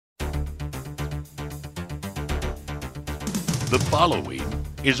The following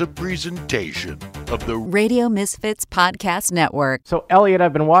is a presentation of the Radio Misfits Podcast Network. So, Elliot,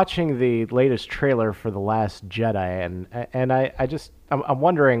 I've been watching the latest trailer for The Last Jedi, and I'm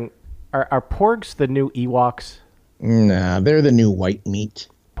wondering, are porgs the new Ewoks? Nah, they're the new white meat.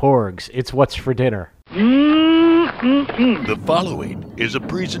 Porgs, it's what's for dinner. The following is a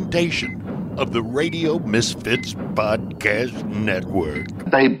presentation of the Radio Misfits Podcast Network.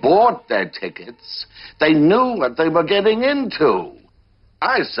 They bought their tickets. They knew what they were getting into.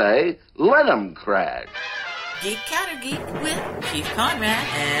 I say, let them crash. Geek Counter Geek with Keith Conrad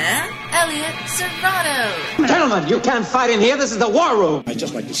and Elliot Serrano. Gentlemen, you can't fight in here. This is the war room. I'd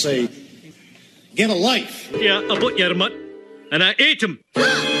just like to say, get a life. Yeah, I bought your mutt, and I ate him.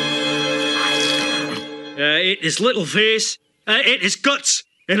 I ate his little face, I ate his guts,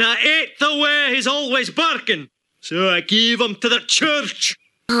 and I ate the way he's always barking. So I gave him to the church.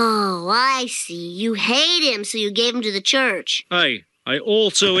 Oh, I see. You hate him, so you gave him to the church. Aye, I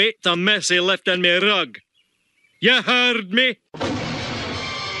also ate the mess he left on me rug. You heard me?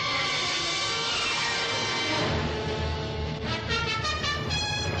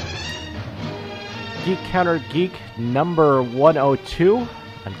 Geek Counter Geek number 102.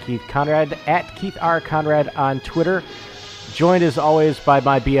 I'm Keith Conrad, at Keith R. Conrad on Twitter. Joined as always by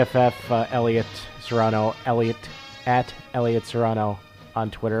my BFF, Elliot Serrano. Elliot, at Elliot Serrano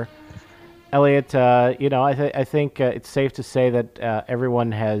on Twitter. Elliot, I think it's safe to say that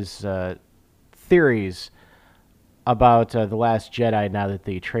everyone has theories about The Last Jedi now that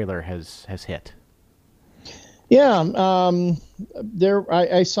the trailer has hit. Yeah,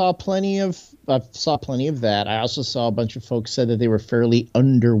 I saw plenty of that. I also saw a bunch of folks said that they were fairly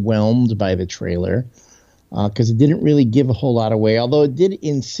underwhelmed by the trailer because it didn't really give a whole lot away, although it did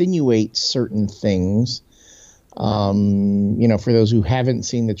insinuate certain things. For those who haven't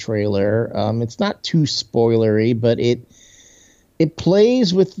seen the trailer, it's not too spoilery, but it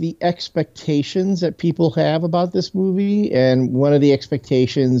plays with the expectations that people have about this movie, and one of the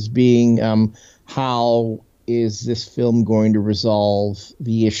expectations being how is this film going to resolve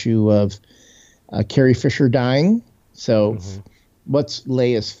the issue of Carrie Fisher dying? So what's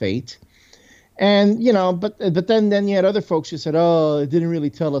Leia's fate? And, but then you had other folks who said, oh, it didn't really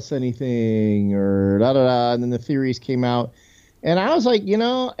tell us anything, or da-da-da, and then the theories came out. And I was like,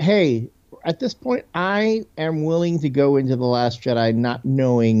 hey, at this point, I am willing to go into The Last Jedi not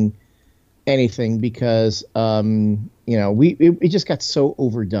knowing anything because, it just got so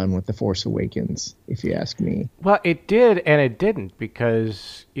overdone with The Force Awakens, if you ask me. Well, it did and it didn't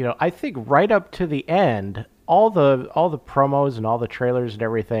because, I think right up to the end, all the promos and all the trailers and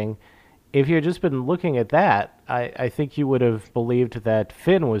everything, if you had just been looking at that, I think you would have believed that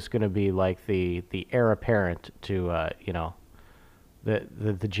Finn was going to be like the heir apparent to, the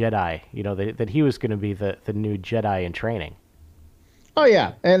Jedi, that he was going to be the new Jedi in training. Oh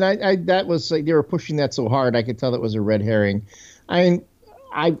yeah, and I that was like they were pushing that so hard. I could tell that was a red herring. I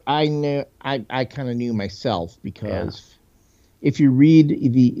knew I kind of knew myself because if you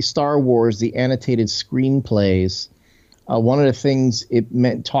read the Star Wars, the annotated screenplays, one of the things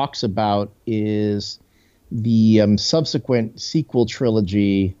it talks about is the subsequent sequel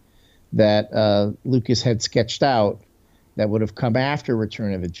trilogy that Lucas had sketched out that would have come after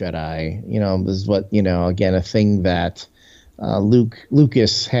Return of the Jedi. This is what again a thing that.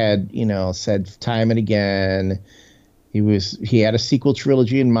 Lucas had, said time and again, he had a sequel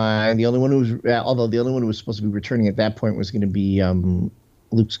trilogy in mind. The only one who was supposed to be returning at that point was going to be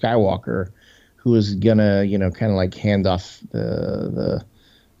Luke Skywalker, who was gonna, kind of like hand off the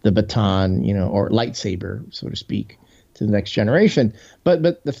baton, or lightsaber, so to speak, to the next generation.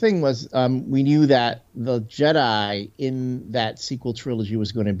 But the thing was, we knew that the Jedi in that sequel trilogy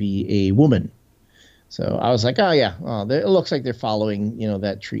was going to be a woman. So I was like, oh yeah, it looks like they're following,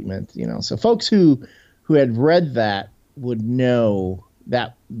 that treatment, So folks who had read that would know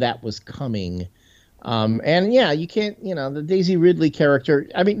that was coming. And yeah, you can't, the Daisy Ridley character.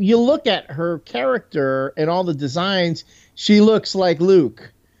 I mean, you look at her character and all the designs, she looks like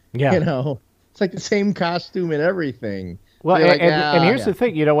Luke. Yeah. It's like the same costume and everything. Well, and here's the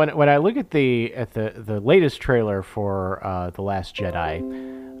thing, when I look at the latest trailer for The Last Jedi,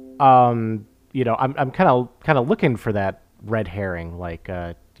 I'm kind of looking for that red herring, like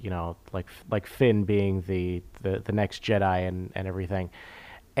Finn being the next Jedi and everything.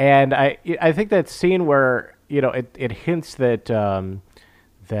 And I think that scene where it hints that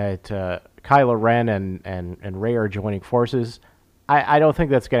Kylo Ren and Rey are joining forces. I don't think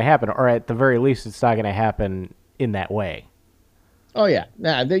that's going to happen, or at the very least, it's not going to happen in that way. Oh yeah,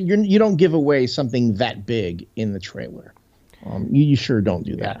 you don't give away something that big in the trailer. You sure don't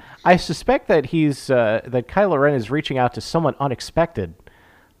do that. Yeah. I suspect that that Kylo Ren is reaching out to someone unexpected,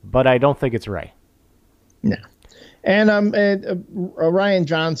 but I don't think it's Rey. No. And Rian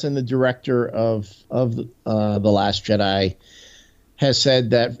Johnson, the director of The Last Jedi, has said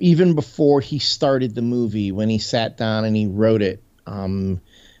that even before he started the movie, when he sat down and he wrote it,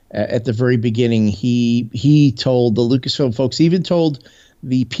 at the very beginning, he told the Lucasfilm folks, even told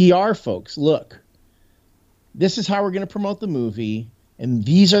the PR folks, look, this is how we're going to promote the movie, and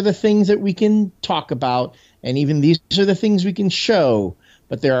these are the things that we can talk about, and even these are the things we can show,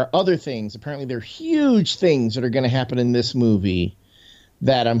 but there are other things. Apparently there are huge things that are going to happen in this movie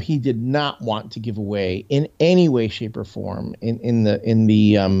that he did not want to give away in any way, shape, or form in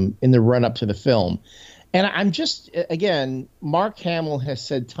the run up to the film. And I'm just, again, Mark Hamill has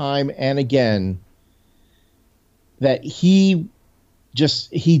said time and again that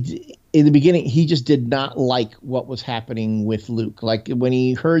in the beginning, he just did not like what was happening with Luke. Like when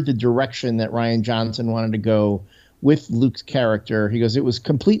he heard the direction that Rian Johnson wanted to go with Luke's character, he goes, it was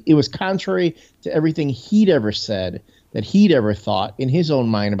contrary to everything he'd ever said, that he'd ever thought in his own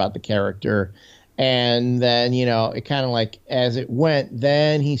mind about the character. And then, it kind of like as it went,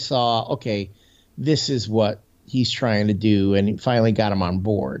 then he saw, okay, this is what he's trying to do, and he finally got him on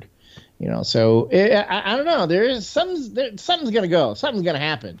board. So I don't know. There's something's going to go. Something's going to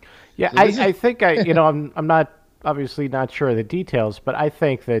happen. Yeah, So I think I'm not obviously not sure of the details, but I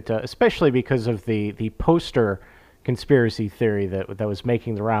think that especially because of the poster conspiracy theory that was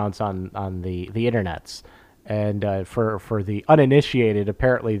making the rounds on the internets, and for the uninitiated,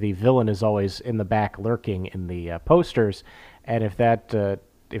 apparently the villain is always in the back lurking in the posters, and if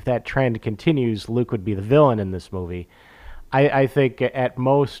that trend continues, Luke would be the villain in this movie. I think at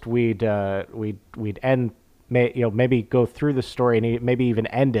most we'd end, maybe go through the story and maybe even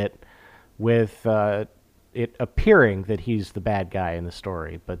end it with it appearing that he's the bad guy in the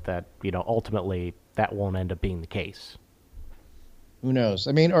story, but that ultimately that won't end up being the case. Who knows?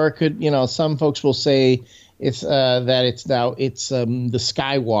 I mean, or it could, some folks will say it's that it's the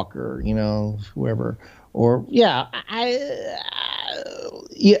Skywalker, whoever, or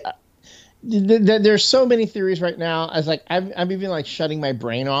there's so many theories right now. I'm even shutting my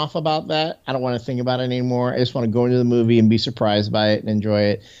brain off about that. I don't want to think about it anymore. I just want to go into the movie and be surprised by it and enjoy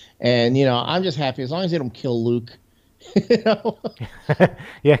it. And I'm just happy as long as they don't kill Luke.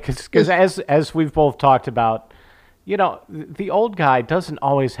 Yeah, because as we've both talked about, the old guy doesn't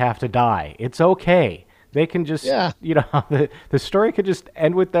always have to die. It's okay. They can just, the story could just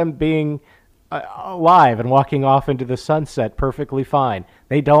end with them being alive and walking off into the sunset perfectly fine.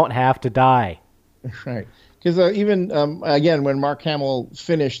 They don't have to die. Right. Because even, again, when Mark Hamill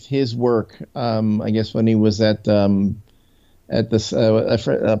finished his work, I guess when he was at this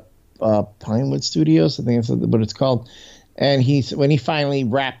Pinewood Studios, I think that's what it's called, and when he finally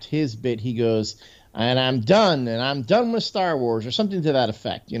wrapped his bit, he goes, and I'm done with Star Wars, or something to that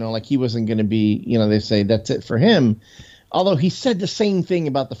effect. Like he wasn't going to be, they say that's it for him. Although he said the same thing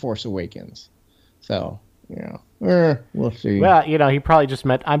about The Force Awakens. So, we'll see. Well, he probably just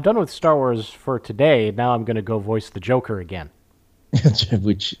meant, I'm done with Star Wars for today. Now I'm going to go voice the Joker again.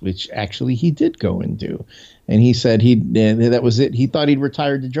 which actually he did go and do. And he said that was it. He thought he'd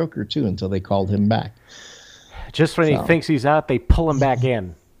retired the Joker, too, until they called him back. Just when he thinks he's out, they pull him back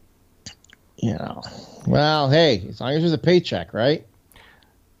in. Well, hey, as long as there's a paycheck, right?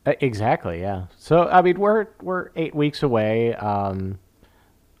 Exactly, yeah. So, I mean, we're 8 weeks away.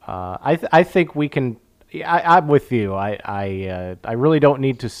 I think we can. I'm with you. I really don't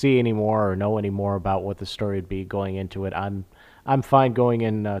need to see any more or know any more about what the story would be going into it. I'm fine going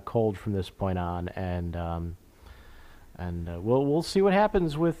in cold from this point on, and we'll see what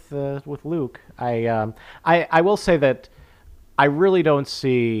happens with Luke. I will say that I really don't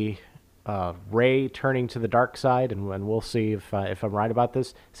see Rey turning to the dark side, and we'll see if I'm right about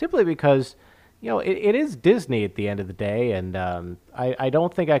this. Simply because, it is Disney at the end of the day, and I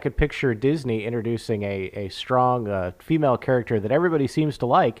don't think I could picture Disney introducing a strong female character that everybody seems to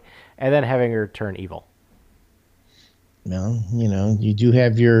like, and then having her turn evil. Well, you do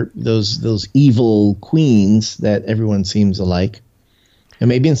have those evil queens that everyone seems to like. And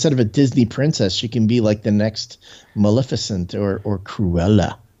maybe instead of a Disney princess, she can be like the next Maleficent or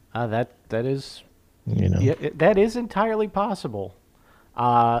Cruella. That is, that is entirely possible.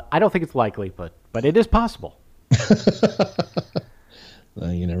 I don't think it's likely, but it is possible.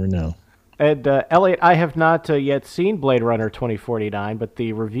 Well, you never know. And Elliot, I have not yet seen Blade Runner 2049, but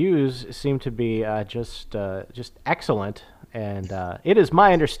the reviews seem to be just excellent. And it is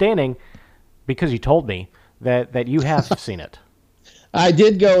my understanding, because you told me, that you have seen it. I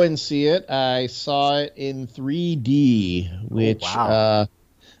did go and see it. I saw it in 3D, which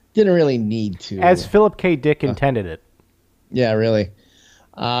didn't really need to. As Philip K. Dick intended it. Yeah, really.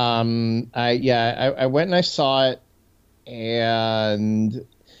 I went and I saw it, and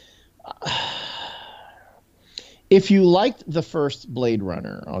if you liked the first Blade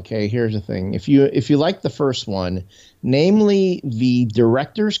Runner, okay, here's the thing. If you liked the first one, namely the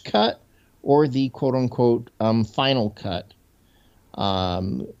director's cut or the quote-unquote final cut,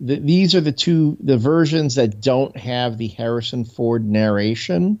 these are the versions that don't have the Harrison Ford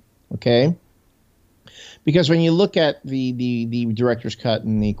narration, okay? Because when you look at the director's cut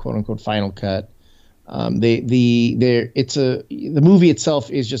and the quote-unquote final cut, the movie itself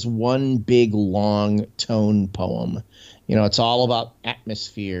is just one big long tone poem. You know, it's all about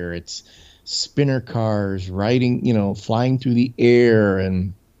atmosphere. It's spinner cars riding, flying through the air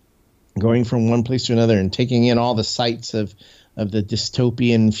and going from one place to another and taking in all the sights of the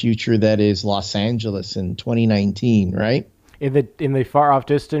dystopian future that is Los Angeles in 2019, right? In the far off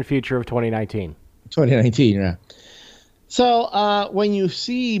distant future of 2019. 2019, yeah. So when you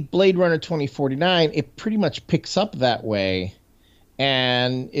see Blade Runner 2049, it pretty much picks up that way,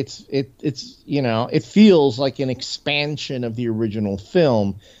 and it's it feels like an expansion of the original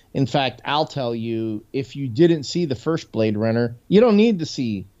film. In fact, I'll tell you, if you didn't see the first Blade Runner, you don't need to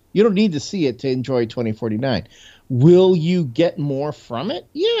see it to enjoy 2049. Will you get more from it?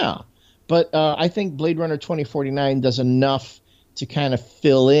 Yeah, but I think Blade Runner 2049 does enough to kind of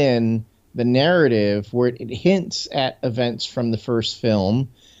fill in the narrative where it hints at events from the first film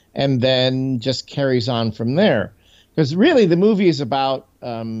and then just carries on from there. Because really the movie is about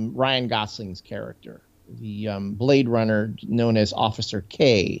Ryan Gosling's character, the Blade Runner known as Officer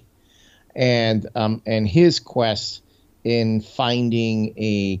K, and his quest in finding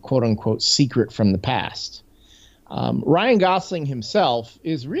a quote-unquote secret from the past. Ryan Gosling himself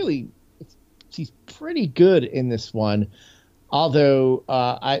is he's pretty good in this one. Although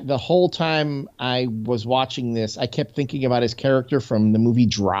the whole time I was watching this, I kept thinking about his character from the movie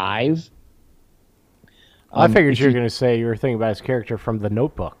Drive. I figured you were going to say you were thinking about his character from The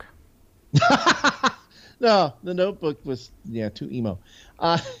Notebook. No, The Notebook was too emo.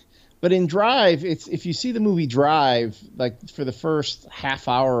 But in Drive, if you see the movie Drive, like for the first half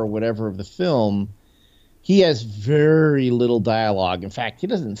hour or whatever of the film, he has very little dialogue. In fact, he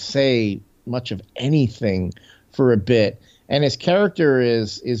doesn't say much of anything for a bit. And his character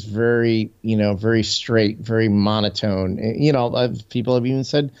is very, very straight, very monotone. People have even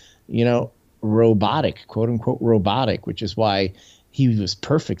said, robotic, quote unquote robotic, which is why he was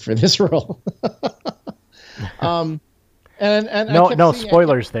perfect for this role. No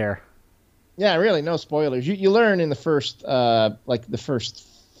spoilers there. Yeah, really, no spoilers. You learn in the first, the first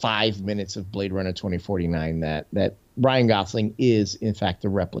 5 minutes of Blade Runner 2049 that Ryan Gosling is in fact a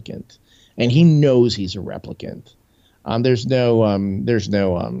replicant, and he knows he's a replicant. There's no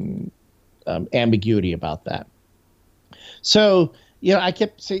ambiguity about that. So, I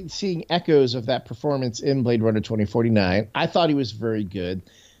kept seeing echoes of that performance in Blade Runner 2049. I thought he was very good.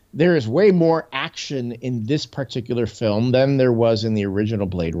 There is way more action in this particular film than there was in the original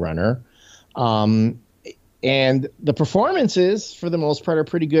Blade Runner. And the performances, for the most part, are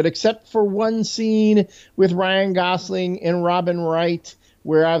pretty good, except for one scene with Ryan Gosling and Robin Wright,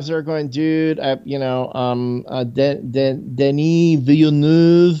 where I was there going, dude, Denis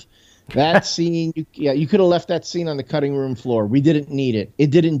Villeneuve, that scene, you could have left that scene on the cutting room floor. We didn't need it. It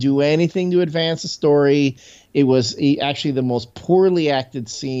didn't do anything to advance the story. It was actually the most poorly acted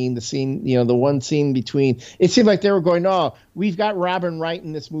scene. The scene, the one scene between, it seemed like they were going, oh, we've got Robin Wright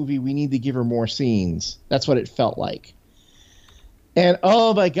in this movie. We need to give her more scenes. That's what it felt like. And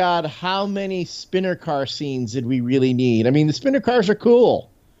oh my God, how many spinner car scenes did we really need? I mean, the spinner cars are cool,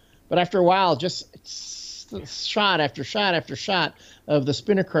 but after a while, just shot after shot after shot of the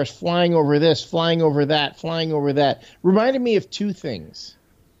spinner cars flying over this, flying over that, flying over that. Reminded me of two things.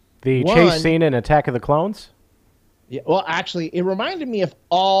 The chase scene in Attack of the Clones? Yeah, well, actually, it reminded me of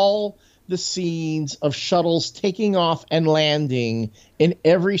all the scenes of shuttles taking off and landing in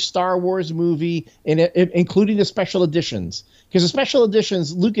every Star Wars movie, including the special editions. Because the special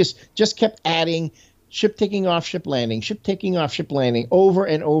editions, Lucas just kept adding ship taking off, ship landing, ship taking off, ship landing, over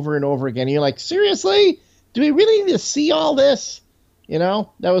and over and over again. And you're like, seriously? Do we really need to see all this? That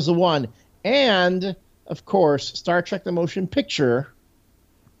was the one. And, of course, Star Trek The Motion Picture,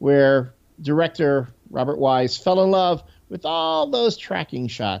 where director Robert Wise fell in love with all those tracking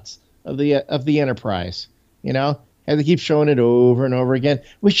shots of the Enterprise. Had to keep showing it over and over again,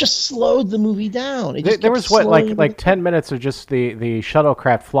 which just slowed the movie down. There was like 10 minutes of just the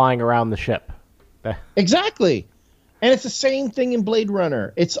shuttlecraft flying around the ship. Exactly. And it's the same thing in Blade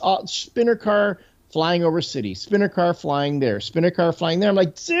Runner. It's spinner car flying over cities, spinner car flying there, spinner car flying there. I'm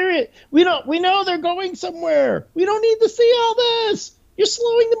like, serious? We know they're going somewhere. We don't need to see all this. You're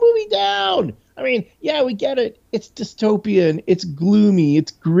slowing the movie down. I mean, yeah, we get it. It's dystopian. It's gloomy.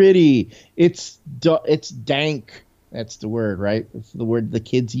 It's gritty. It's dank. That's the word, right? It's the word the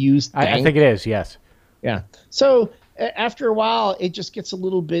kids use. I think it is, yes. Yeah. So after a while, it just gets a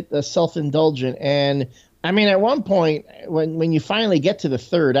little bit self-indulgent. And I mean, at one point, when you finally get to the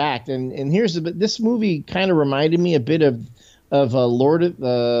third act, and here's this movie kind of reminded me a bit of Lord of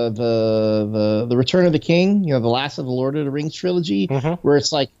the Return of the King, the last of the Lord of the Rings trilogy, where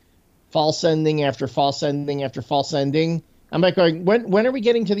it's like false ending after false ending after false ending. I'm like going, when are we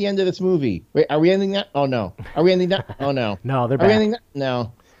getting to the end of this movie? Wait, are we ending that? Oh no. Are we ending that? Oh no. No, they're Are back. we ending that?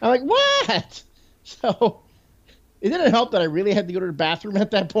 No. I'm like, what? So it didn't help that I really had to go to the bathroom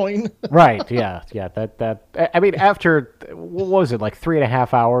at that point. Right. Yeah. That. I mean, after what was it, like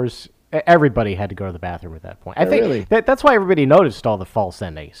 3.5 hours? Everybody had to go to the bathroom at that point. I think really? that's why everybody noticed all the false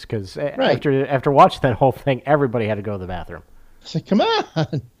endings, because after watching that whole thing, everybody had to go to the bathroom. It's like, come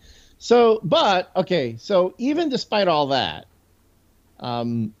on. So even despite all that,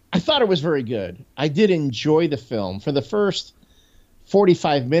 I thought it was very good. I did enjoy the film. For the first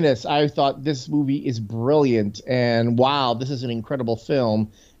 45 minutes, I thought this movie is brilliant, and wow, this is an incredible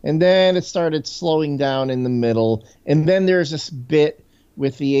film. And then it started slowing down in the middle, and then there's this bit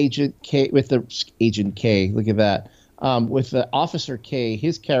with the Agent K, look at that, with the Officer K,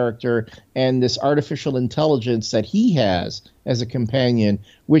 his character, and this artificial intelligence that he has as a companion,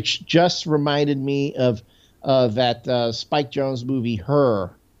 which just reminded me of that Spike Jonze movie,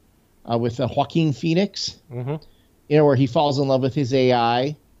 Her, with Joaquin Phoenix, where he falls in love with his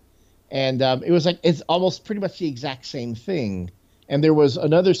AI. And it was like, it's almost pretty much the exact same thing. And there was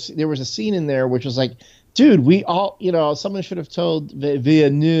a scene in there which was like, dude, we all, someone should have told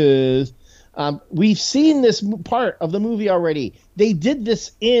Villeneuve, we've seen this part of the movie already. They did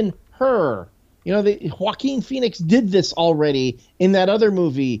this in Her. Joaquin Phoenix did this already in that other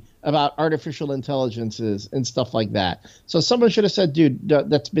movie about artificial intelligences and stuff like that. So someone should have said, dude,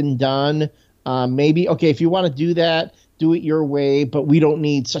 that's been done. Maybe, okay, if you want to do that, do it your way, but we don't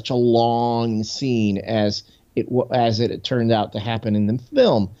need such a long scene as it turned out to happen in the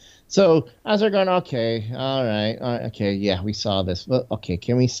film. So I was going, okay, all right, okay, yeah, we saw this. But okay,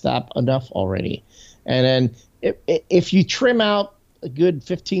 can we stop enough already? And then if you trim out a good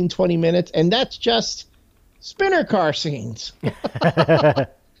 15, 20 minutes, and that's just spinner car scenes, and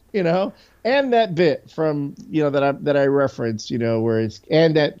that bit from, that I referenced, where it's,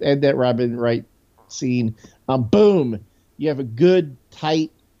 and that Robin Wright scene, boom, you have a good,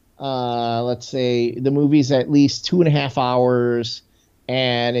 tight, let's say the movie's at least 2.5 hours,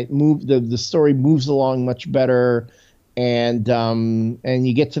 and the story moves along much better, and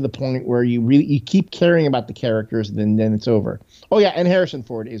you get to the point where you keep caring about the characters, and then it's over. Oh yeah, and Harrison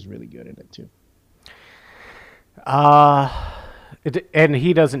Ford is really good in it too. And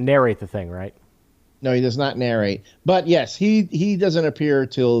he doesn't narrate the thing, right? No, he does not narrate. But yes, he doesn't appear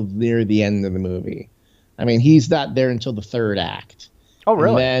till near the end of the movie. I mean, he's not there until the third act. Oh,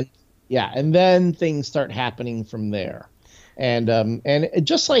 really? And then things start happening from there. And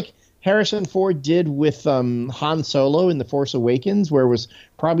just like Harrison Ford did with Han Solo in The Force Awakens, where it was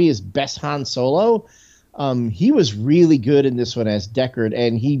probably his best Han Solo, he was really good in this one as Deckard,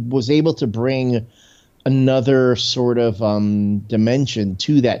 and he was able to bring another sort of dimension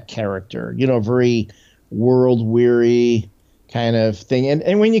to that character, very world-weary kind of thing.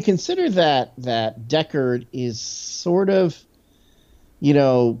 And when you consider that Deckard is sort of,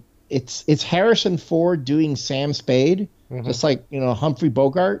 it's Harrison Ford doing Sam Spade, just like, Humphrey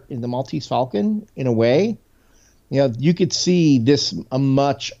Bogart in The Maltese Falcon, in a way. You could see this a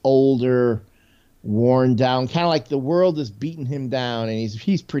much older, worn down, kind of like the world has beaten him down and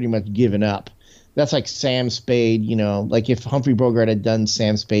he's pretty much given up. That's like Sam Spade, like if Humphrey Bogart had done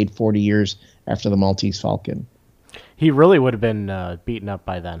Sam Spade 40 years after The Maltese Falcon. He really would have been beaten up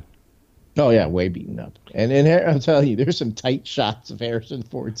by then. Oh, yeah, way beaten up. And I'm telling you, there's some tight shots of Harrison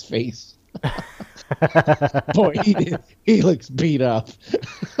Ford's face. Boy, he looks beat up.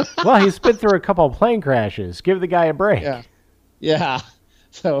 Well, he's been through a couple of plane crashes. Give the guy a break. Yeah.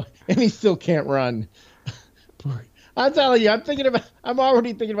 So, and he still can't run. I'm telling you, I'm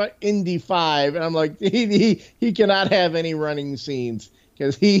already thinking about Indy 5, and I'm like, he cannot have any running scenes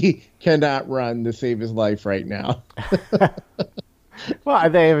because he cannot run to save his life right now. Well,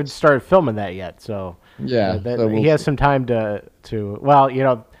 they haven't started filming that yet, so yeah, he has some time to.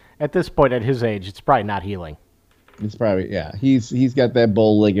 Well, at this point at his age, it's probably not healing. It's probably, yeah. He's got that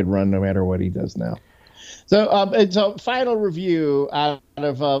bow-legged run no matter what he does now. So final review out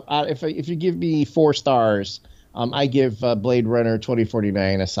of if you give me 4 stars, I give Blade Runner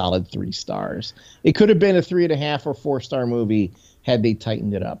 2049 a solid 3 stars. It could have been a 3.5 or 4-star movie had they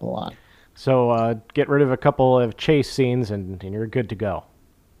tightened it up a lot. So get rid of a couple of chase scenes and you're good to go.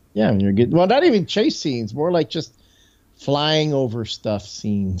 Yeah, and you're good. Well, not even chase scenes, more like just flying over stuff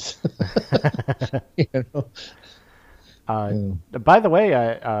scenes. You know? By the way,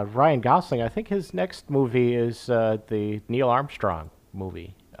 Ryan Gosling, I think his next movie is the Neil Armstrong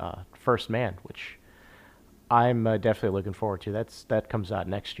movie, First Man, which I'm definitely looking forward to. That comes out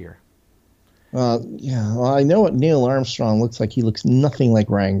next year. Yeah, well, I know what Neil Armstrong looks like. He looks nothing like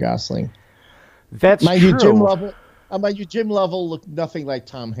Ryan Gosling. That's true. Mind you, Jim Lovell looked nothing like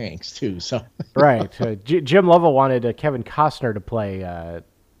Tom Hanks too. So right, Jim Lovell wanted Kevin Costner to play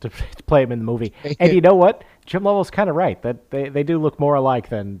him in the movie, and you know what? Jim Lovell's kind of right that they do look more alike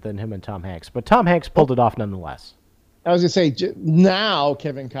than him and Tom Hanks, but Tom Hanks pulled it off nonetheless. I was gonna say now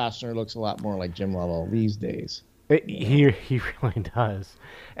Kevin Costner looks a lot more like Jim Lovell these days. He really does.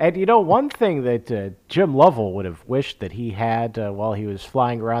 And you know, one thing that Jim Lovell would have wished that he had while he was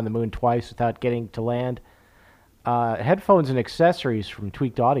flying around the moon twice without getting to land, headphones and accessories from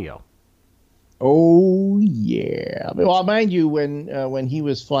Tweaked Audio. Oh yeah. Well, mind you, when he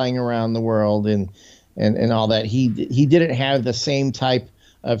was flying around the world and all that, he didn't have the same type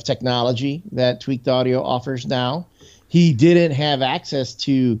of technology that Tweaked Audio offers now. He didn't have access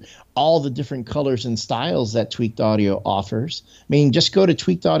to all the different colors and styles that Tweaked Audio offers. I mean, just go to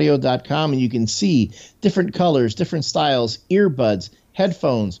tweakedaudio.com and you can see different colors, different styles, earbuds,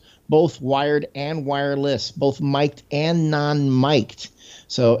 headphones, both wired and wireless, both mic'd and non-mic'd.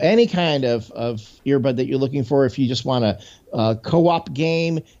 So any kind of earbud that you're looking for, if you just want a co-op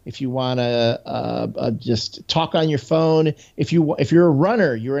game, if you want to just talk on your phone, if you're a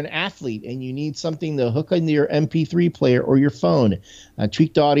runner, you're an athlete, and you need something to hook into your MP3 player or your phone,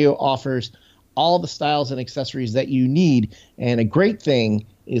 Tweaked Audio offers all the styles and accessories that you need. And a great thing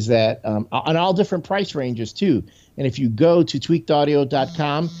is that on all different price ranges too. And if you go to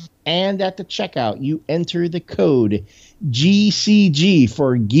tweakedaudio.com and at the checkout, you enter the code GCG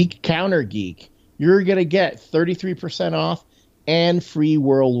for Geek Counter Geek, you're going to get 33% off and free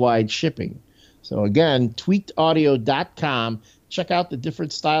worldwide shipping. So again, tweakedaudio.com, check out the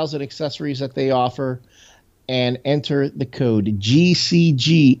different styles and accessories that they offer and enter the code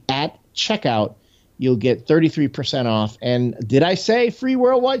GCG at checkout. You'll get 33% off. And did I say free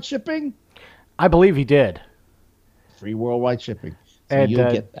worldwide shipping? I believe he did. Free worldwide shipping. So and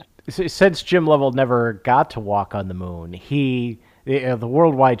you'll get that. Since Jim Lovell never got to walk on the moon, the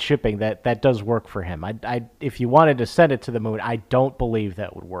worldwide shipping that does work for him. If you wanted to send it to the moon, I don't believe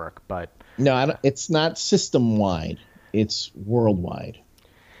that would work. But no, it's not system wide; it's worldwide.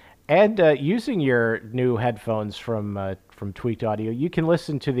 And using your new headphones from Tweaked Audio, you can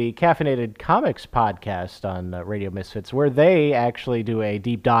listen to the Caffeinated Comics podcast on Radio Misfits, where they actually do a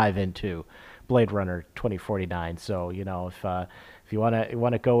deep dive into Blade Runner 2049. So you know, if you want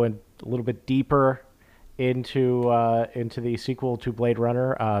to go in a little bit deeper into the sequel to Blade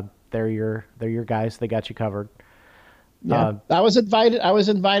Runner, they're your guys. They got you covered. Yeah, I was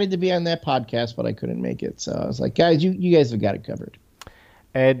invited to be on that podcast, but I couldn't make it. So I was like, guys, you guys have got it covered.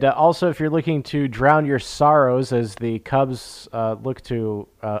 And also, if you're looking to drown your sorrows as the Cubs look to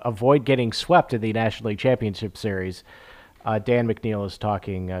avoid getting swept in the National League Championship Series, Dan McNeil is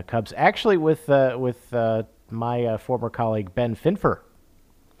talking Cubs, actually with my former colleague Ben Finfer.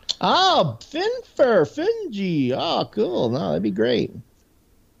 Oh, Finji. Oh, cool. No, that'd be great.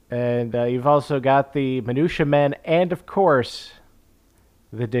 And you've also got the Minutia Men and, of course,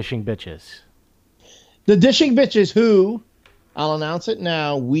 the Dishing Bitches. The Dishing Bitches, who, I'll announce it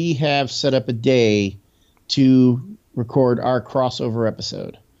now, we have set up a day to record our crossover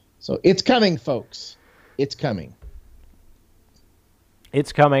episode. So it's coming, folks. It's coming.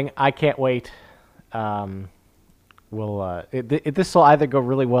 It's coming. I can't wait. This will either go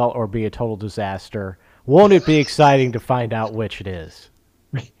really well or be a total disaster. Won't it be exciting to find out which it is?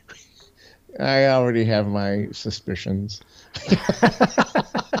 I already have my suspicions.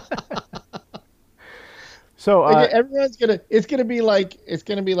 So it's gonna be like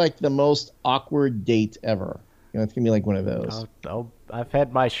the most awkward date ever. You know, it's gonna be like one of those. I've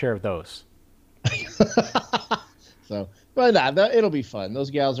had my share of those. So, but it'll be fun. Those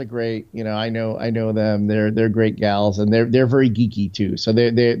gals are great. You know, I know them. They're great gals, and they're very geeky too. So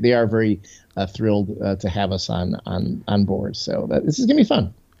they are very thrilled to have us on board. So this is gonna be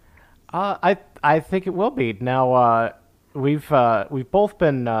fun. I think it will be. Now we've both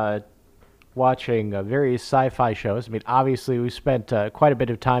been watching various sci-fi shows. I mean, obviously, we spent quite a bit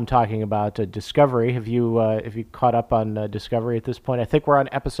of time talking about Discovery. Have you caught up on Discovery at this point? I think we're on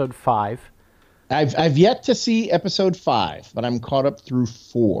episode 5. I've yet to see episode 5, but I'm caught up through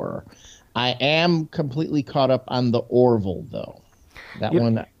 4. I am completely caught up on the Orville, though. That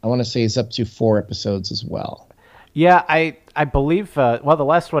one, I want to say, is up to 4 episodes as well. Yeah, I believe. The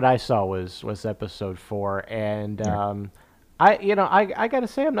last one I saw was episode 4, and I got to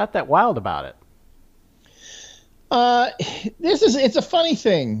say, I'm not that wild about it. It's a funny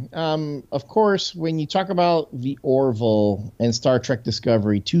thing. Of course, when you talk about the Orville and Star Trek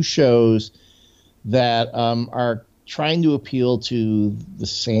Discovery, 2 shows that are trying to appeal to the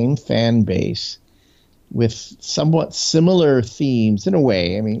same fan base with somewhat similar themes in a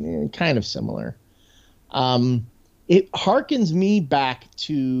way. I mean, kind of similar. It harkens me back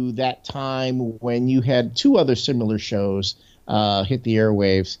to that time when you had 2 other similar shows hit the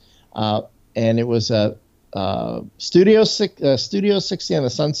airwaves, and it was Studio 60 on the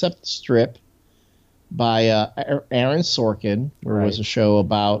Sunset Strip by Aaron Sorkin, where it was a show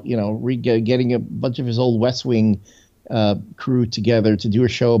about getting a bunch of his old West Wing crew together to do a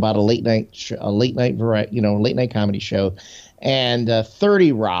show about a late night comedy show, and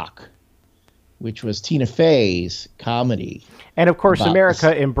 30 Rock, which was Tina Fey's comedy. And of course,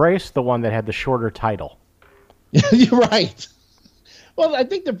 America embraced the one that had the shorter title. You're right. Well, I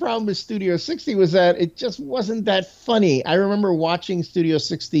think the problem with Studio 60 was that it just wasn't that funny. I remember watching Studio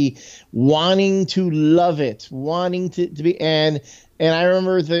 60, wanting to love it, wanting to be, and I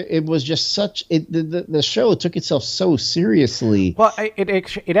remember that it was just the show took itself so seriously. Well,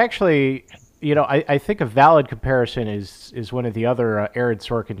 it actually, I think a valid comparison is one of the other Aaron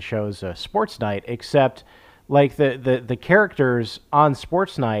Sorkin shows, Sports Night, except like the characters on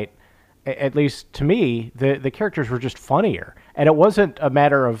Sports Night, at least to me, the characters were just funnier. And it wasn't a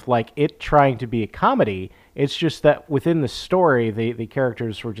matter of like it trying to be a comedy. It's just that within the story, the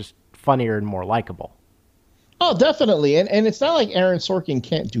characters were just funnier and more likable. Oh, definitely. And it's not like Aaron Sorkin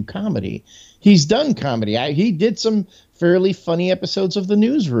can't do comedy. He's done comedy. He did some fairly funny episodes of The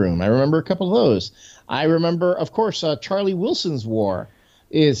Newsroom. I remember a couple of those. I remember, of course, Charlie Wilson's War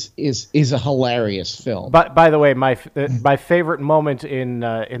is a hilarious film. But by the way, my favorite moment in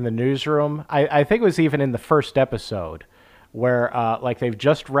The Newsroom, I think it was even in the first episode, where like they've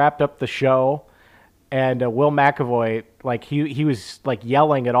just wrapped up the show, and Will McAvoy, like he was like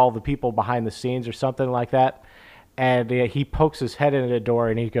yelling at all the people behind the scenes or something like that, and he pokes his head in the door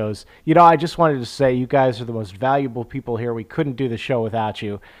and he goes, I just wanted to say you guys are the most valuable people here. We couldn't do the show without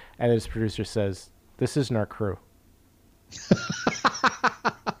you. And his producer says, this isn't our crew.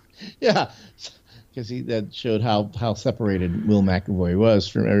 Yeah, because that showed how separated Will McAvoy was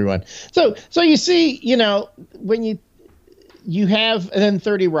from everyone. So you see, when you have, and then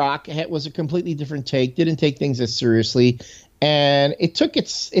 30 Rock was a completely different take, didn't take things as seriously, and it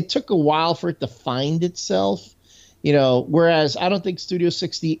took a while for it to find itself, whereas I don't think Studio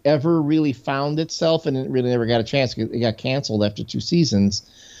 60 ever really found itself, and it really never got a chance. It got canceled after 2 seasons.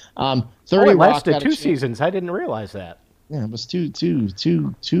 30 it Rock lasted 2 seasons. I didn't realize that. Yeah, it was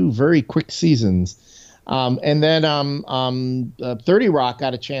two very quick seasons. And then 30 Rock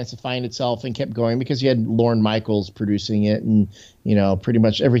got a chance to find itself and kept going because you had Lorne Michaels producing it, and pretty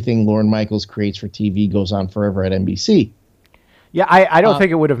much everything Lorne Michaels creates for TV goes on forever at NBC. Yeah, I don't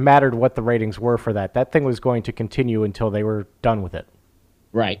think it would have mattered what the ratings were for that. That thing was going to continue until they were done with it.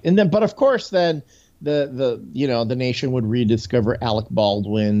 Right, and then but of course then the nation would rediscover Alec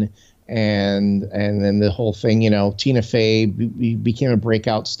Baldwin. And then the whole thing, Tina Fey became a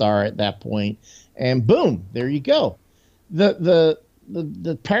breakout star at that point, and boom, there you go. The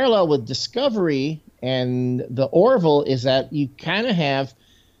parallel with Discovery and the Orville is that you kind of have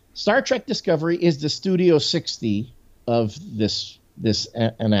Star Trek Discovery is the Studio 60 of this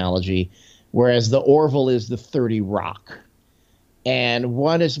analogy, whereas the Orville is the 30 Rock, and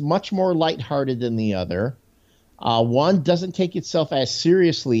one is much more lighthearted than the other. One doesn't take itself as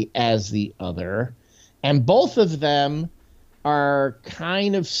seriously as the other, and both of them are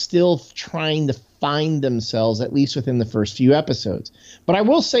kind of still trying to find themselves, at least within the first few episodes. But I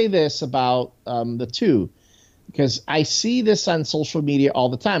will say this about the 2, because I see this on social media all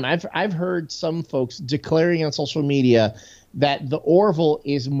the time. I've heard some folks declaring on social media that the Orville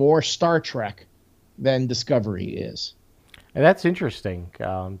is more Star Trek than Discovery is. And that's interesting.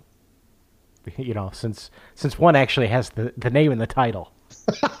 Since one actually has the name in the title.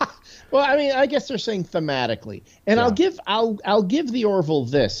 Well, I mean, I guess they're saying thematically, and yeah. I'll give the Orville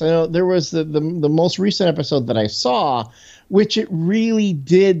this. I know there was the most recent episode that I saw, which it really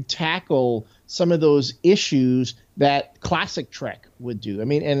did tackle some of those issues that classic Trek would do. I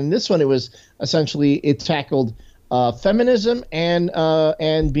mean, and in this one, it tackled feminism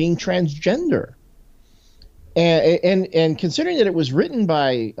and being transgender. And considering that it was written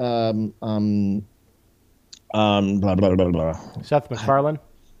by blah, blah, blah, blah, blah. Seth MacFarlane.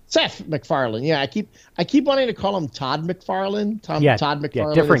 Seth MacFarlane. Yeah, I keep wanting to call him Todd McFarlane. Todd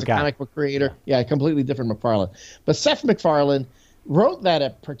McFarlane different is a guy. comic book creator. Yeah, completely different McFarlane. But Seth MacFarlane wrote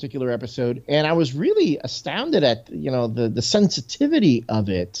that particular episode, and I was really astounded at the sensitivity of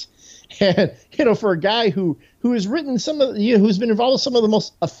it. And for a guy who has written who's been involved with some of the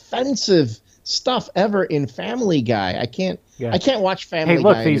most offensive stuff ever in Family Guy. I can't watch Family Guy. Hey,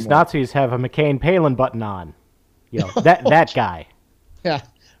 look, anymore. these Nazis have a McCain Palin button on. That guy. Yeah,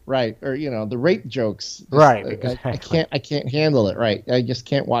 right. Or the rape jokes. Right. Exactly. I can't handle it. Right. I just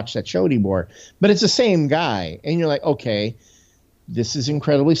can't watch that show anymore. But it's the same guy, and you're like, okay, this is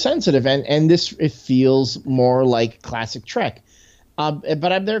incredibly sensitive, and it feels more like classic Trek.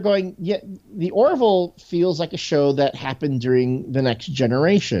 But I'm there going, yeah, the Orville feels like a show that happened during The Next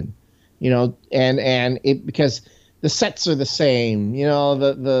Generation, and it, because the sets are the same,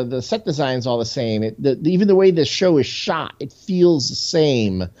 the set design's all the same. Even the way the show is shot, it feels the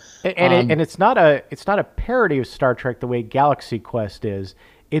same. And it's not a parody of Star Trek the way Galaxy Quest is.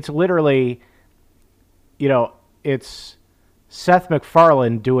 It's literally, it's Seth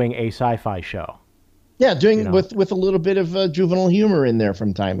MacFarlane doing a sci-fi show. Yeah, with a little bit of juvenile humor in there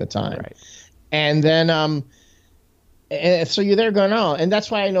from time to time. Right. And then and so you're there going, oh, and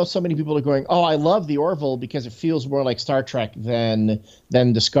that's why I know so many people are going, oh, I love the Orville because it feels more like Star Trek than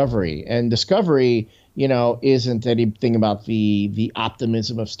Discovery. And Discovery, isn't anything about the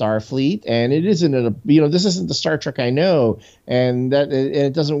optimism of Starfleet, and it isn't this isn't the Star Trek I know, and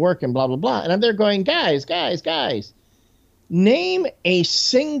it doesn't work, and blah blah blah. And I'm there going, guys, name a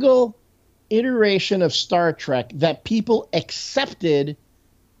single iteration of Star Trek that people accepted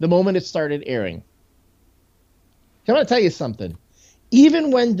the moment it started airing. I want to tell you something.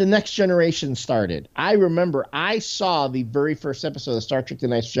 Even when The Next Generation started, I remember I saw the very first episode of Star Trek The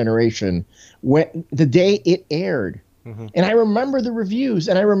Next Generation the day it aired. Mm-hmm. And I remember the reviews,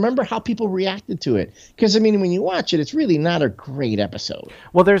 and I remember how people reacted to it. Because, when you watch it, it's really not a great episode.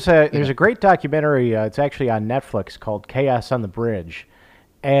 Well, there's a great documentary. It's actually on Netflix called Chaos on the Bridge.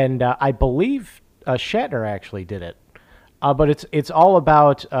 And I believe Shatner actually did it. But it's all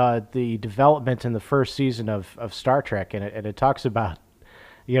about the development in the first season of Star Trek, and it talks about,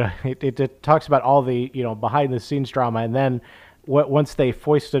 it talks about all the behind the scenes drama, and then once they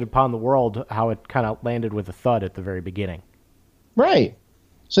foisted upon the world, how it kind of landed with a thud at the very beginning. Right.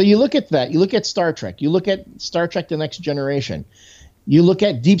 So you look at that. You look at Star Trek. You look at Star Trek: The Next Generation. You look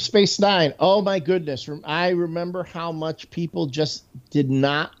at Deep Space Nine. Oh my goodness! I remember how much people just did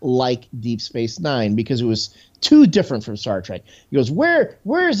not like Deep Space Nine because it was too different from Star Trek. He goes,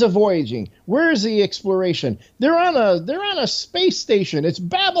 where's the voyaging? Where's the exploration? They're on a space station. It's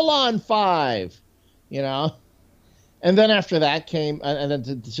Babylon 5, And then after that came, and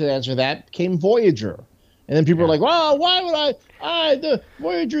then to answer that came Voyager. And then people were like, "Well, why would the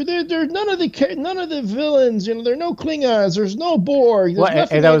Voyager? There's none of the villains. There are no Klingons. There's no Borg."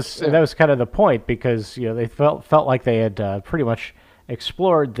 And that was kind of the point, because they felt like they had pretty much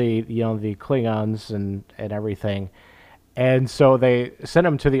explored the Klingons and everything, and so they sent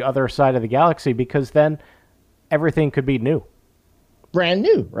them to the other side of the galaxy because then everything could be new, brand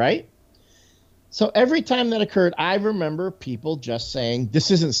new, right? So every time that occurred, I remember people just saying, "This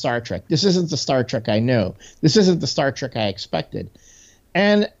isn't Star Trek. This isn't the Star Trek I know. This isn't the Star Trek I expected."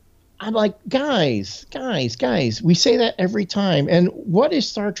 And I'm like, guys, we say that every time. And what is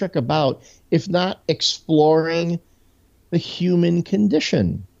Star Trek about if not exploring the human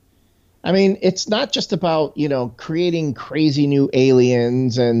condition? It's not just about, creating crazy new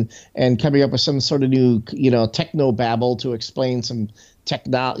aliens and coming up with some sort of new, technobabble to explain some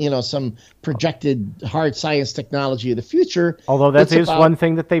some projected hard science technology of the future. Although that is one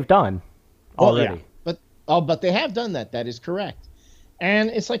thing that they've done already. But they have done that. That is correct.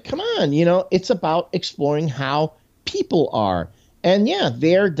 And it's like, come on, it's about exploring how people are. And yeah,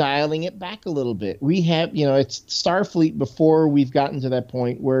 they're dialing it back a little bit. We have, it's Starfleet before we've gotten to that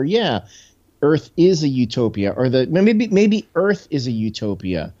point where, yeah, Earth is a utopia, or maybe Earth is a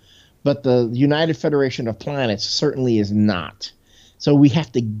utopia, but the United Federation of Planets certainly is not. So we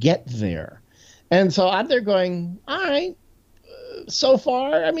have to get there. And so I'm there going, all right, so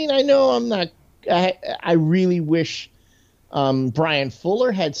far, I know I'm not, I really wish Brian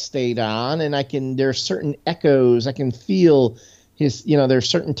Fuller had stayed on, and there's certain echoes, I can feel his, there's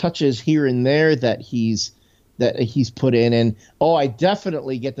certain touches here and there that he's put in. And I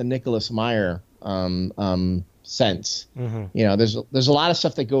definitely get the Nicholas Meyer sense. You know, there's a lot of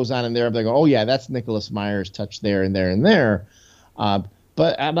stuff that goes on in there. I'm like, oh yeah, that's Nicholas Meyer's touch there and there and there.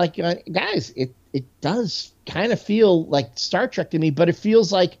 But I'm like, guys, it does kind of feel like Star Trek to me, but it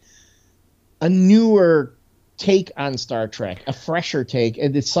feels like a newer take on Star Trek, a fresher take,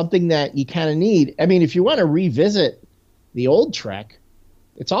 and it's something that you kind of need. I mean, if you want to revisit the old Trek,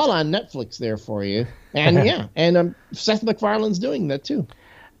 it's all on Netflix there for you. And yeah, and Seth MacFarlane's doing that too.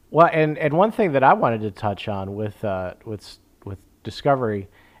 Well, and one thing that I wanted to touch on with Discovery,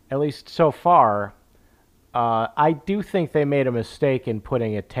 at least so far, I do think they made a mistake in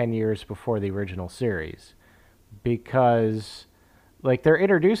putting it 10 years before the original series, because like they're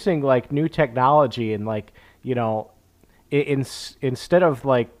introducing like new technology and like, you know, instead of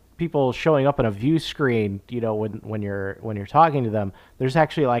like people showing up on a view screen, you know, when you're talking to them, there's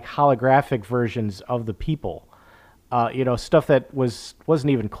actually like holographic versions of the people. You know, stuff that wasn't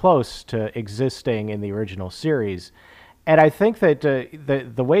even close to existing in the original series. And I think that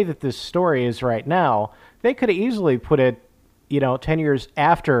the way that this story is right now, they could have easily put it, you know, 10 years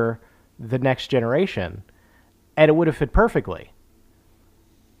after the Next Generation, and it would have fit perfectly.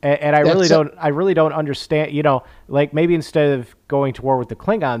 And I really don't understand, you know, like maybe instead of going to war with the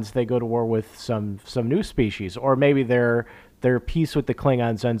Klingons, they go to war with some new species, or maybe their peace with the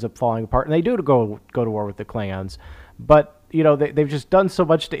Klingons ends up falling apart, and they do go to war with the Klingons. But you know, they've just done so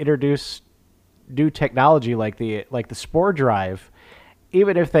much to introduce new technology like the spore drive,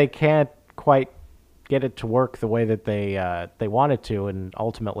 even if they can't quite get it to work the way that they want it to, and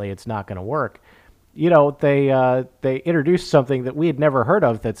ultimately it's not going to work. You know, they introduced something that we had never heard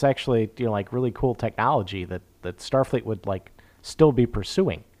of that's actually, you know, like really cool technology that Starfleet would like still be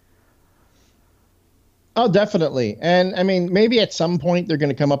pursuing. Oh, definitely. And I mean, maybe at some point they're going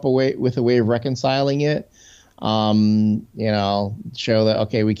to come up with a way of reconciling it. You know, show that,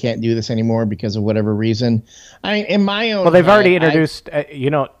 okay, we can't do this anymore because of whatever reason. I mean, in my own, well, they've already introduced, you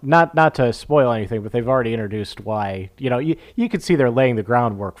know, not to spoil anything, but they've already introduced why, you know, you could see they're laying the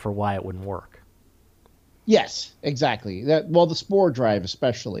groundwork for why it wouldn't work. Yes, exactly. The spore drive,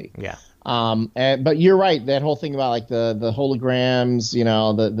 especially. Yeah. But you're right. That whole thing about like the holograms, you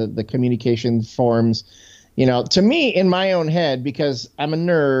know, the communication forms, you know, to me in my own head, because I'm a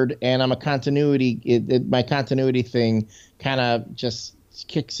nerd and I'm a continuity, my continuity thing kind of just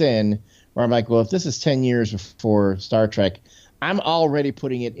kicks in where I'm like, well, if this is 10 years before Star Trek, I'm already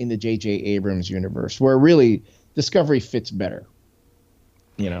putting it in the J.J. Abrams universe, where really Discovery fits better.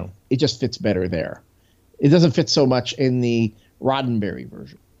 You know, it just fits better there. It doesn't fit so much in the Roddenberry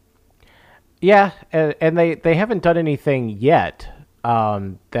version. Yeah, and they haven't done anything yet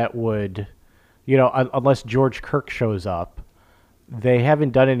that would, you know, unless George Kirk shows up, they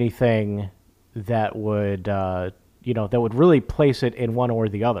haven't done anything that would, you know, that would really place it in one or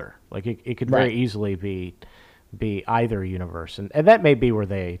the other. Like it could very easily be either universe, and that may be where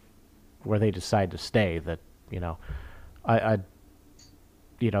they decide to stay. That, you know,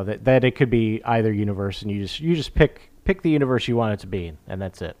 you know, that it could be either universe, and you just pick the universe you want it to be, and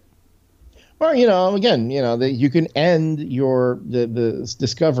that's it. Well, you know, again, you know, that you can end the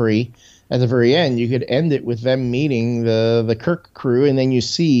Discovery at the very end. You could end it with them meeting the Kirk crew, and then you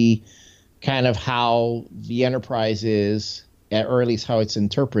see kind of how the Enterprise is, or at least how it's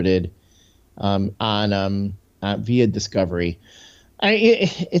interpreted via Discovery.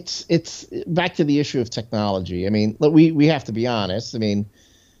 It's back to the issue of technology. I mean, we have to be honest. I mean,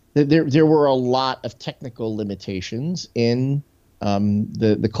 there were a lot of technical limitations in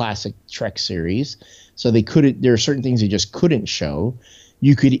the classic Trek series, so there are certain things they just couldn't show.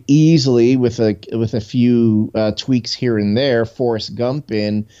 You could easily, with a few tweaks here and there, Forrest Gump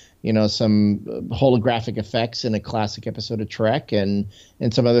in, you know, some holographic effects in a classic episode of Trek and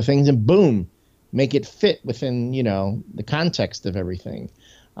some other things, and boom, make it fit within, you know, the context of everything.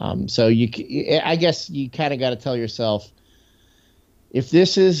 So I guess you kind of got to tell yourself, if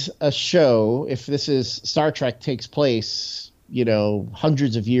this is a show, if this is Star Trek takes place, you know,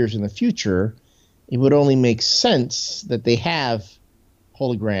 hundreds of years in the future, it would only make sense that they have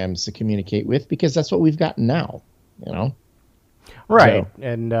holograms to communicate with, because that's what we've got now, you know? Right. So.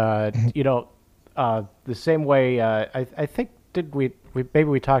 And, you know, the same way, I think, maybe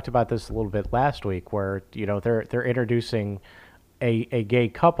we talked about this a little bit last week, where, you know, they're introducing a gay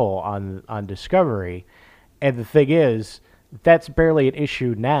couple on Discovery, and the thing is, that's barely an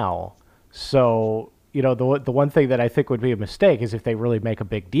issue now. So, you know, the one thing that I think would be a mistake is if they really make a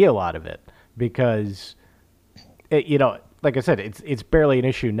big deal out of it, because, you know, like I said, it's barely an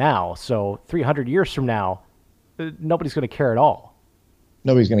issue now. So 300 years from now, nobody's going to care at all.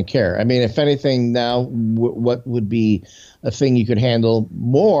 Nobody's going to care. I mean, if anything, now what would be a thing you could handle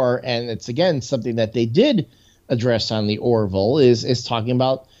more, and it's again something that they did address on the Orville is talking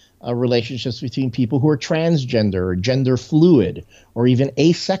about relationships between people who are transgender or gender fluid or even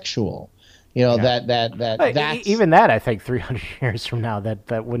asexual. You know, that's even that, I think 300 years from now,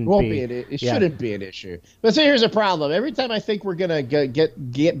 that wouldn't be. It shouldn't be an issue. But so here's a problem. Every time I think we're gonna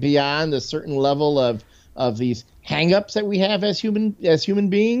get beyond a certain level of these hang-ups that we have as human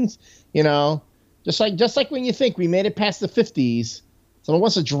beings, you know, just like when you think we made it past the 50s, someone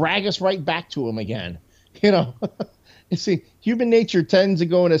wants to drag us right back to them again. You know, you see, human nature tends to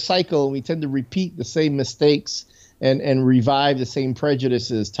go in a cycle, and we tend to repeat the same mistakes and revive the same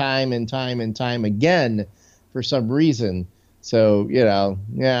prejudices time and time and time again for some reason. So, you know,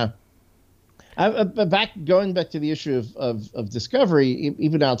 yeah. Going back to the issue of Discovery,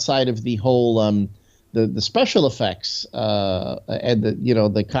 even outside of the whole the special effects and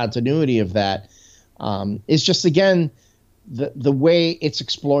the continuity of that, is just, again, the way it's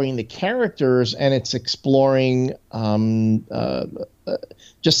exploring the characters, and it's exploring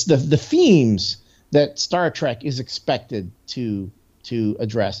just the themes that Star Trek is expected to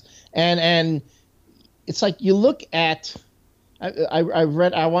address. And it's like you look at I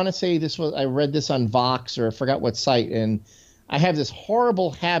want to say I read this on Vox, or I forgot what site, and I have this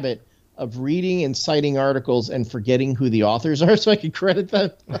horrible habit of reading and citing articles and forgetting who the authors are so I can credit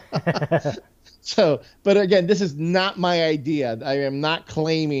them. So, but again, this is not my idea. I am not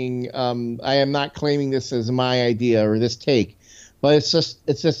claiming this as my idea or this take, but it's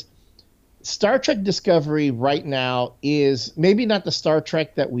just Star Trek Discovery right now is maybe not the Star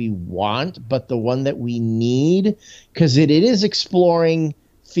Trek that we want, but the one that we need, because it is exploring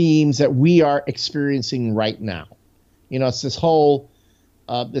themes that we are experiencing right now. You know, it's this whole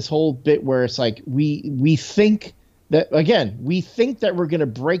bit where it's like we think that, again, we think that we're going to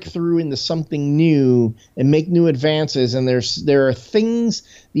break through into something new and make new advances, and there are things,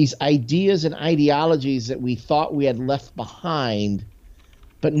 these ideas and ideologies that we thought we had left behind,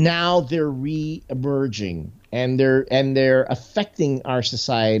 but now they're re-emerging, and they're affecting our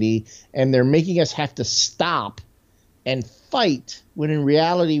society, and they're making us have to stop and fight, when in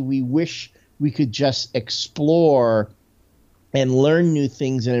reality we wish we could just explore and learn new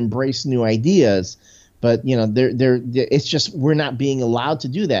things and embrace new ideas. But, you know, it's just we're not being allowed to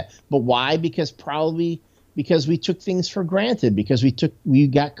do that. But why? Because we took things for granted, because we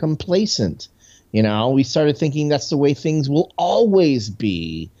got complacent. You know, we started thinking that's the way things will always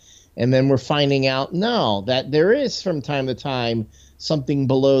be. And then we're finding out, no, that there is from time to time something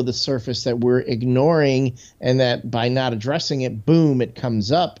below the surface that we're ignoring, and that by not addressing it, boom, it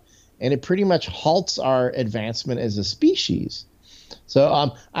comes up, and it pretty much halts our advancement as a species.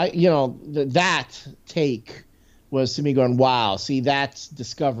 So, that take was to me going, wow, see, that's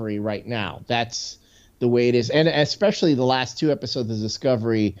Discovery right now. That's the way it is. And especially the last two episodes of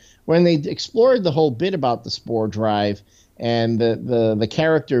Discovery, when they explored the whole bit about the spore drive and the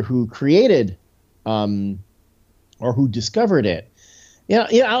character who created or who discovered it.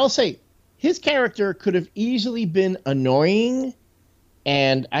 I'll say his character could have easily been annoying,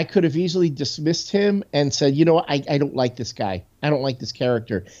 and I could have easily dismissed him and said, you know what, I don't like this guy. I don't like this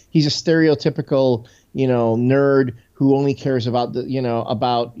character. He's a stereotypical, nerd who only cares about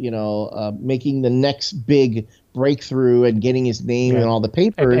making the next big breakthrough and getting his name in all the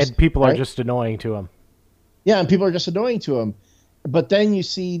papers. And people are just annoying to him. Yeah, and people are just annoying to him. But then you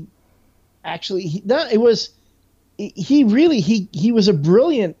see, actually, he's a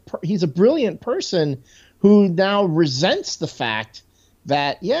brilliant person who now resents the fact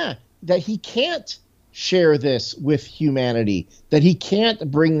that he can't share this with humanity, that he can't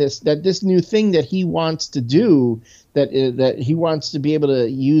bring this new thing that he wants to do, that he wants to be able to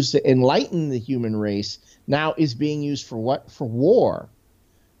use to enlighten the human race, now is being used for what? For war.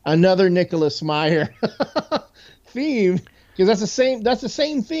 Another Nicholas Meyer theme, because that's the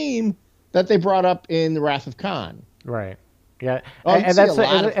same theme that they brought up in The Wrath of Khan. Right. Yeah, and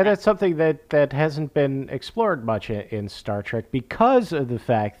that's something that hasn't been explored much in Star Trek, because of the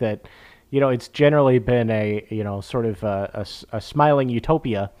fact that, it's generally been a sort of a smiling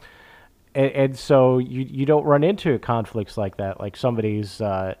utopia, and so you don't run into conflicts like that, like somebody's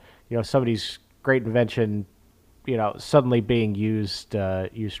great invention, suddenly being used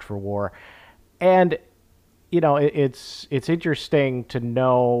for war, and it's interesting to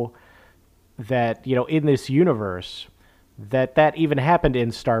know that in this universe that even happened in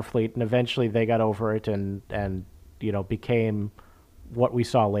Starfleet, and eventually they got over it and became what we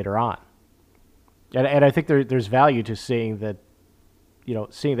saw later on. And I think there's value to seeing that,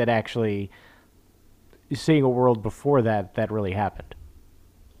 actually seeing a world before that really happened.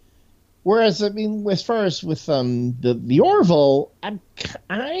 Whereas, I mean, as far as with the Orville, I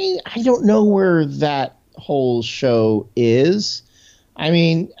don't know where that whole show is. I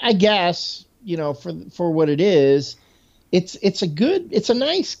mean, I guess, for what it is, it's a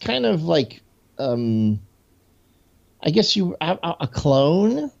nice kind of like, I guess a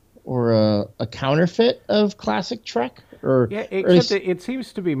clone or a counterfeit of classic Trek. Except it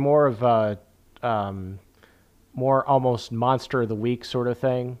seems to be more of a more almost Monster of the Week sort of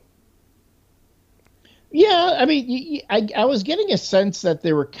thing. Yeah, I mean, I was getting a sense that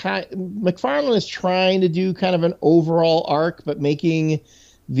they were McFarlane is trying to do kind of an overall arc, but making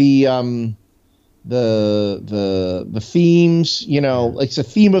the themes, like it's a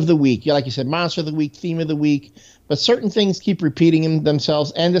theme of the week. Like you said, Monster of the Week, theme of the week, but certain things keep repeating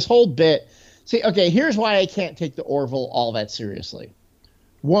themselves. And this whole bit, here's why I can't take the Orville all that seriously.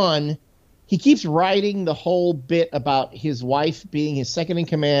 One, he keeps writing the whole bit about his wife being his second in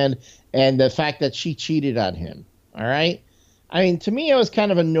command and the fact that she cheated on him. All right? I mean, to me, I was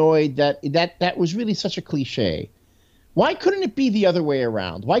kind of annoyed that was really such a cliche. Why couldn't it be the other way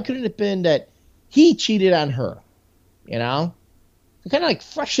around? Why couldn't it have been that he cheated on her? Kind of like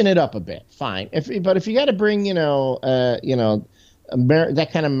freshen it up a bit. Fine. But if you got to bring, that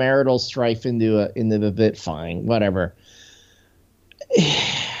kind of marital strife into the bit, fine, whatever.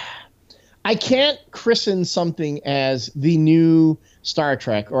 I can't christen something as the new Star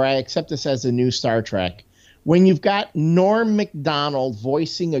Trek, or I accept this as the new Star Trek, when you've got Norm Macdonald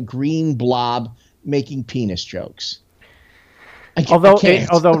voicing a green blob making penis jokes.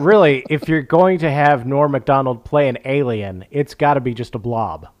 Although really, if you're going to have Norm Macdonald play an alien, it's got to be just a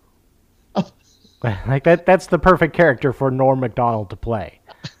blob. Like that's the perfect character for Norm Macdonald to play.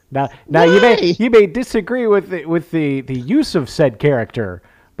 Now you may disagree with the use of said character,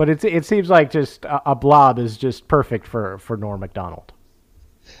 but it seems like just a blob is just perfect for Norm Macdonald.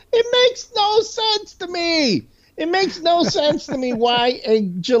 It makes no sense to me. It makes no sense to me why a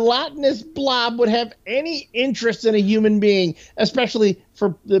gelatinous blob would have any interest in a human being, especially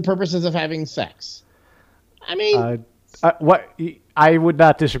for the purposes of having sex. I mean, I would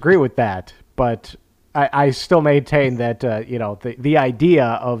not disagree with that, but I still maintain that the idea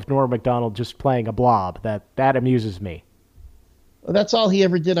of Norm Macdonald just playing a blob that amuses me. Well, that's all he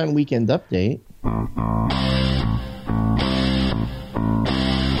ever did on Weekend Update.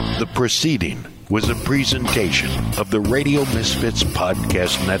 The proceeding was a presentation of the Radio Misfits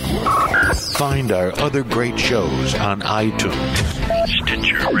Podcast Network. Find our other great shows on iTunes,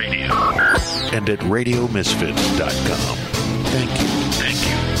 Stitcher Radio, and at RadioMisfits.com. Thank you.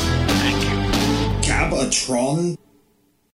 Gabatron?